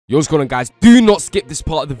Yo, what's going on, guys? Do not skip this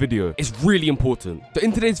part of the video. It's really important. So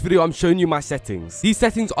in today's video, I'm showing you my settings. These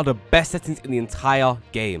settings are the best settings in the entire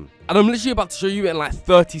game. And I'm literally about to show you in like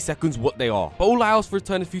 30 seconds what they are. But all I ask for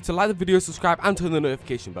return is for you to like the video, subscribe, and turn the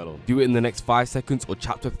notification bell on. Do it in the next 5 seconds or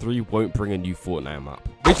chapter 3 won't bring a new Fortnite map.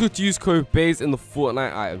 Make sure to use code BEST in the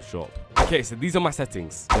Fortnite item shop. Okay, so these are my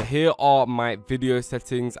settings. So here are my video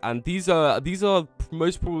settings, and these are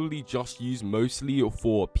most probably just used mostly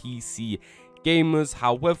for PC gamers.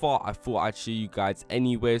 However, I thought I'd show you guys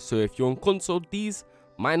anyway. So if you're on console, these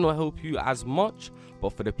might not help you as much,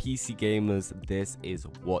 but for the PC gamers, this is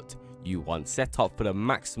what you want set up for the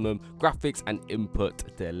maximum graphics and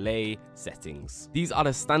input delay settings. These are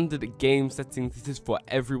the standard game settings. This is for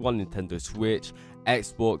everyone: Nintendo Switch,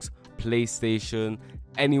 Xbox, PlayStation,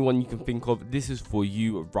 anyone you can think of. This is for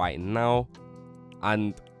you right now,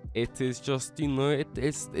 and it is just, you know,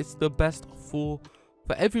 it's the best for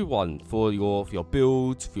everyone, for your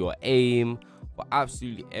builds, for your aim, for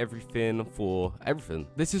absolutely everything, for everything.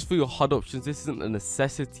 This is for your HUD options. This isn't a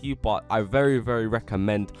necessity, but I very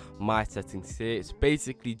recommend my settings here. It's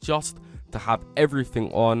basically just to have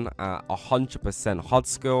everything on at 100% HUD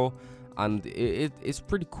scale, and it's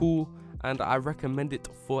pretty cool, and I recommend it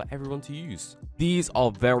for everyone to use. These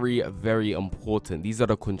are very important. These are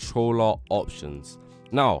the controller options.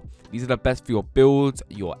 Now, these are the best for your builds,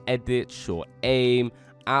 your edits, your aim,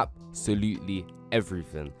 absolutely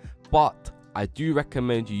everything. But I do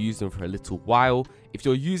recommend you use them for a little while. If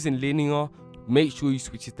you're using linear, make sure you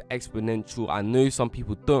switch it to exponential. I know some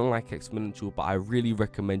people don't like exponential, but I really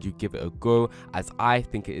recommend you give it a go, as I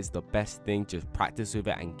think it is the best thing. Just practice with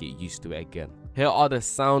it and get used to it again. Here are the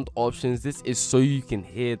sound options. This is so you can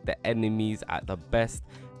hear the enemies at the best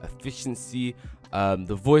efficiency.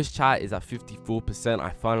 The voice chat is at 54%. I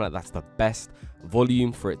find like that's the best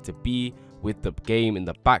volume for it to be, with the game in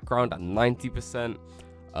the background at 90%.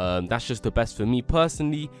 That's just the best for me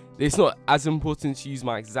personally. It's not as important to use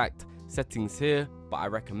my exact settings here, but I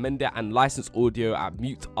recommend it. And license audio at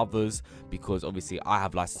mute others, because obviously I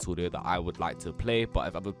have license audio that I would like to play, but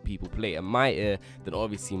if other people play it in my ear, then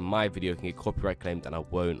obviously my video can get copyright claimed and I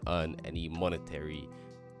won't earn any monetary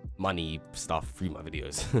money stuff through my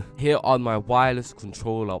videos. Here are my wireless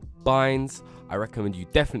controller binds. I recommend you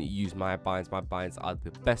definitely use my binds. My binds are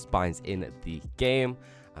the best binds in the game,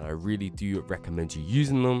 and I really do recommend you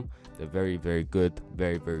using them. They're very good,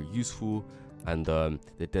 very useful, and the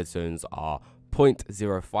dead zones are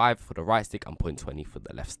 0.05 for the right stick and 0.20 for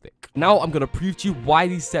the left stick. Now I'm gonna prove to you why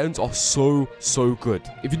these settings are so good.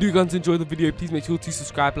 If you do guys enjoy the video, please make sure to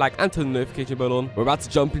subscribe, like, and turn the notification bell on. We're about to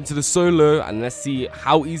jump into the solo, and let's see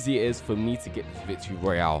how easy it is for me to get this victory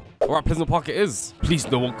royale. Alright, Pleasant Park it is. Please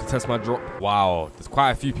no one contest my drop. Wow, there's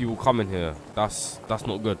quite a few people coming here. That's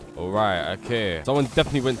not good. Alright, okay, someone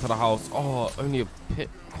definitely went to the house. Oh, only a pit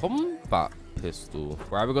combat pistol.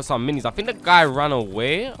 Right, we got some minis. I think the guy ran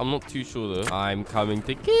away. I'm not too sure though. I'm coming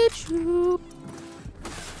to get you.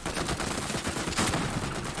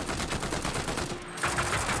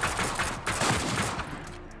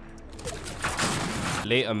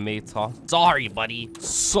 Later, mate. Sorry, buddy.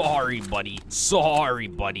 Sorry,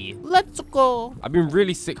 buddy. Let's go. I've been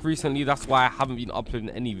really sick recently. That's why I haven't been uploading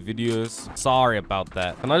any videos. Sorry about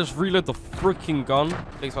that. Can I just reload the freaking gun?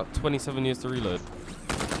 It takes about 27 years to reload.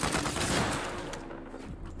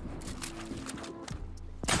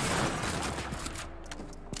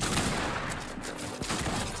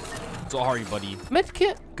 Sorry, buddy.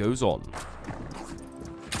 Medkit goes on.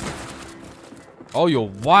 Oh, you're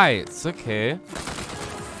white. It's okay.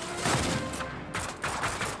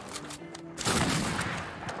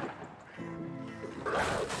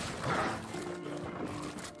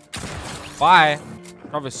 Bye,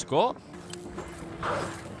 Travis Scott.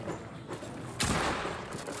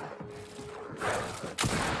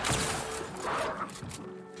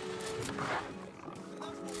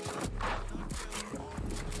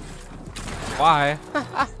 Bye.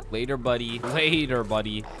 Later, buddy. Later,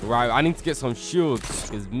 buddy. Right, I need to get some shields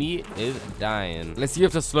because me is dying. Let's see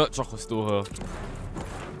if the slurp truck is still here.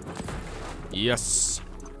 Yes.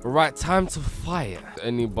 Right, time to fight.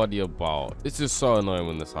 Anybody about? This is so annoying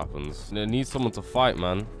when this happens. There needs someone to fight,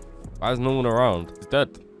 man. Why is no one around? He's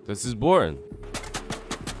dead. This is boring.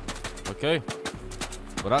 Okay.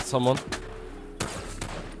 Well, that's someone.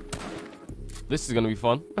 This is gonna be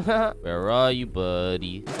fun. Where are you,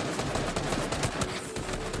 buddy?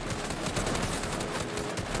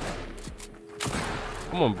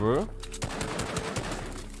 Come on, bro.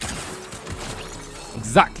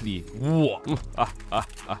 Exactly.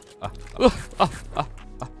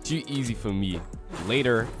 Too easy for me.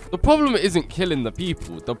 Later. The problem isn't killing the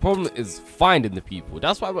people. The problem is finding the people.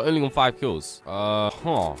 That's why we're only on 5 kills.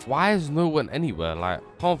 Why is no one anywhere? Like,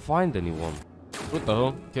 can't find anyone. What the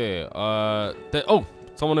hell? Okay, oh,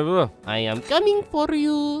 someone over there. I am coming for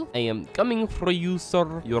you. I am coming for you,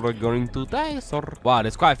 sir. You're going to die, sir. Wow,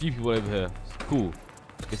 there's quite a few people over here. Cool.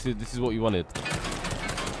 This is what you wanted.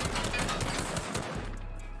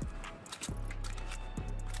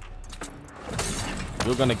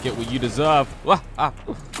 You're gonna get what you deserve.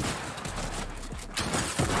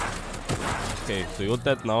 Okay, so you're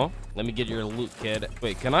dead now. Let me get your loot, kid.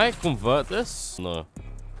 Wait, can I convert this? No.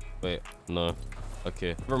 Wait, no.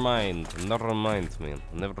 Okay, never mind, man.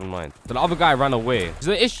 Never mind. So the other guy ran away. There's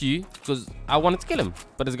an issue because I wanted to kill him,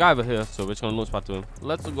 but there's a guy over here, so we're just gonna launch pad to him.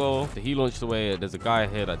 Let's go. So he launched away. There's a guy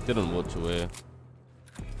here that didn't launch away.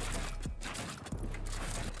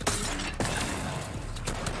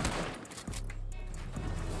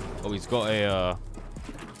 Oh, he's got a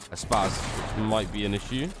spaz, which might be an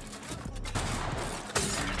issue.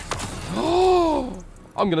 Oh,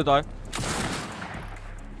 I'm gonna die.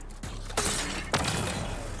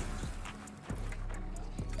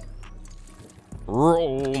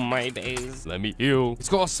 Roll my days. Let me heal. He's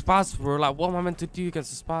got a spaz, bro. Like, what am I meant to do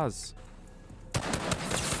against a spaz?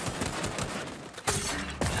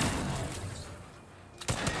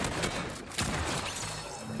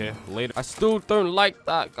 Okay, later. I still don't like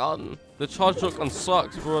that gun. The charge shotgun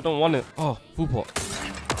sucks, bro. I don't want it. Oh, full pot.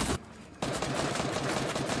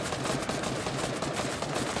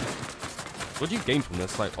 What do you gain from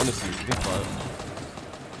this? Like, honestly, think about it.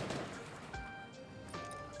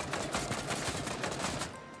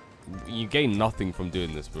 You gain nothing from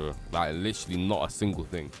doing this, bro. Like, literally not a single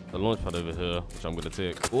thing. The launch pad over here, which I'm gonna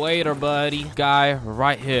take. Later, buddy. Guy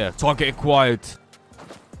right here. Target acquired.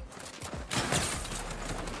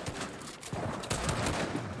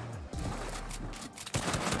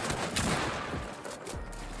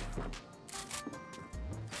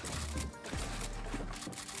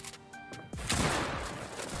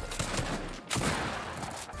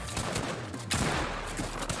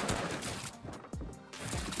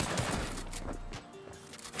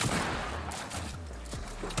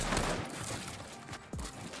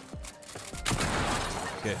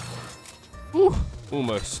 Okay. Whew.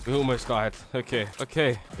 Almost. We almost died. Okay.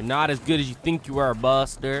 Okay. You're not as good as you think you are,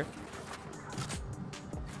 Buster.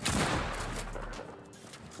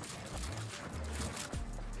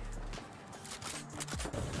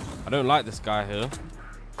 I don't like this guy here.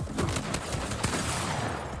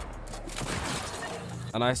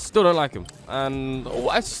 And I still don't like him. And oh,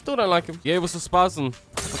 I still don't like him. He gave us a spaz and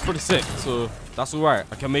that's pretty sick. So that's alright.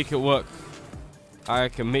 I can make it work. I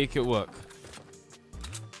can make it work.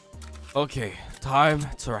 Okay, time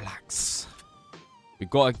to relax. We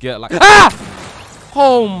gotta get like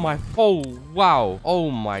oh my, oh wow,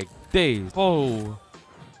 oh my days, oh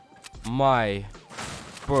my,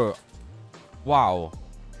 bro, wow.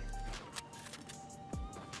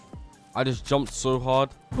 I just jumped so hard.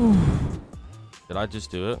 Did I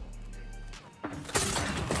just do it?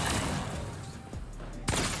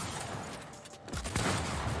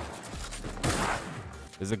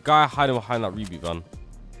 There's a guy hiding behind that reboot gun.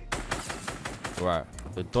 Right,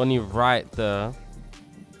 the Donny right there.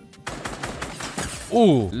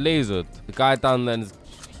 Ooh, lasered. The guy down there, and the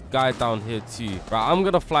guy down here too. Right, I'm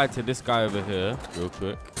gonna fly to this guy over here real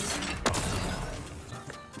quick.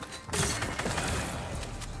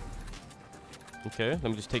 Okay, let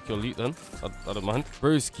me just take your loot then. I don't mind.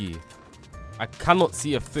 Broski, I cannot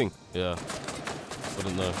see a thing. Yeah,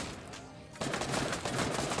 wouldn't know.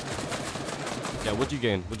 Yeah, what'd you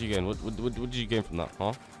gain? What'd you gain? What did you gain from that,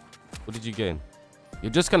 huh? What did you gain? You're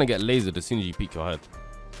just gonna get lasered as soon as you peek your head.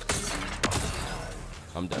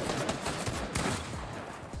 I'm dead.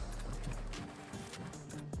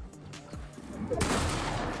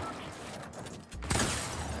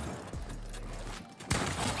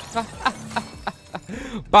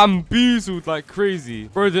 Bamboozled like crazy.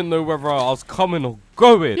 Bro didn't know whether I was coming or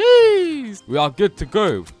going. Jeez. We are good to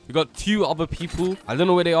go. We got 2 other people. I don't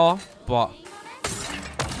know where they are, but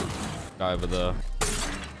guy over there.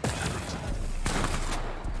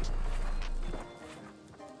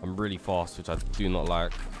 I'm really fast, which I do not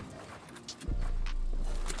like.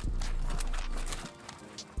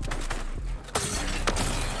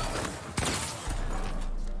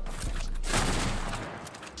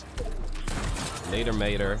 Later,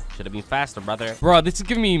 mater. Should have been faster, brother. Bro, this is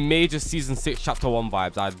giving me major season 6 chapter 1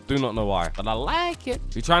 vibes. I do not know why, but I like it.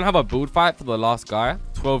 We try and have a build fight for the last guy.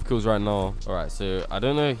 12 kills right now. All right, so I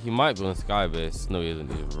don't know. He might be on sky base. No, he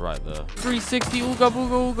isn't. He's right there. 360. Ooga,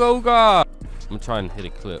 booga, ooga, ooga. I'm trying to hit a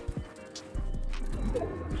clip.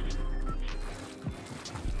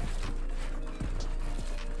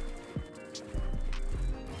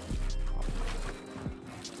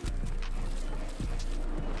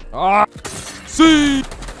 Ah! See!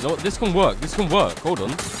 No, this can work. This can work. Hold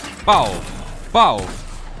on. Bow. Bow.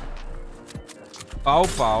 Bow,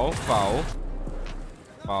 bow, bow.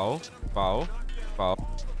 Bow, bow, bow.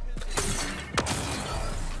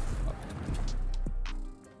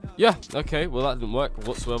 Yeah, okay. Well, that didn't work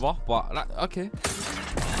whatsoever, but that, okay.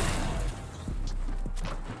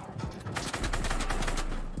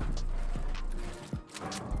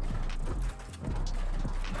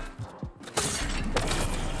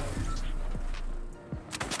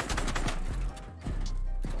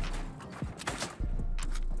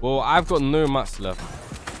 Well, I've got no mats left.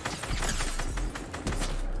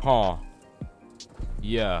 Huh.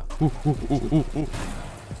 Yeah.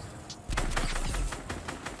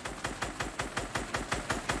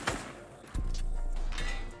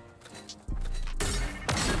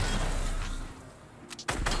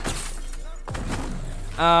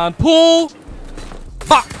 And pull.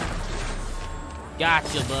 Fuck.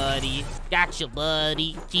 Gotcha, buddy. Gotcha,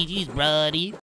 buddy. GG's, buddy.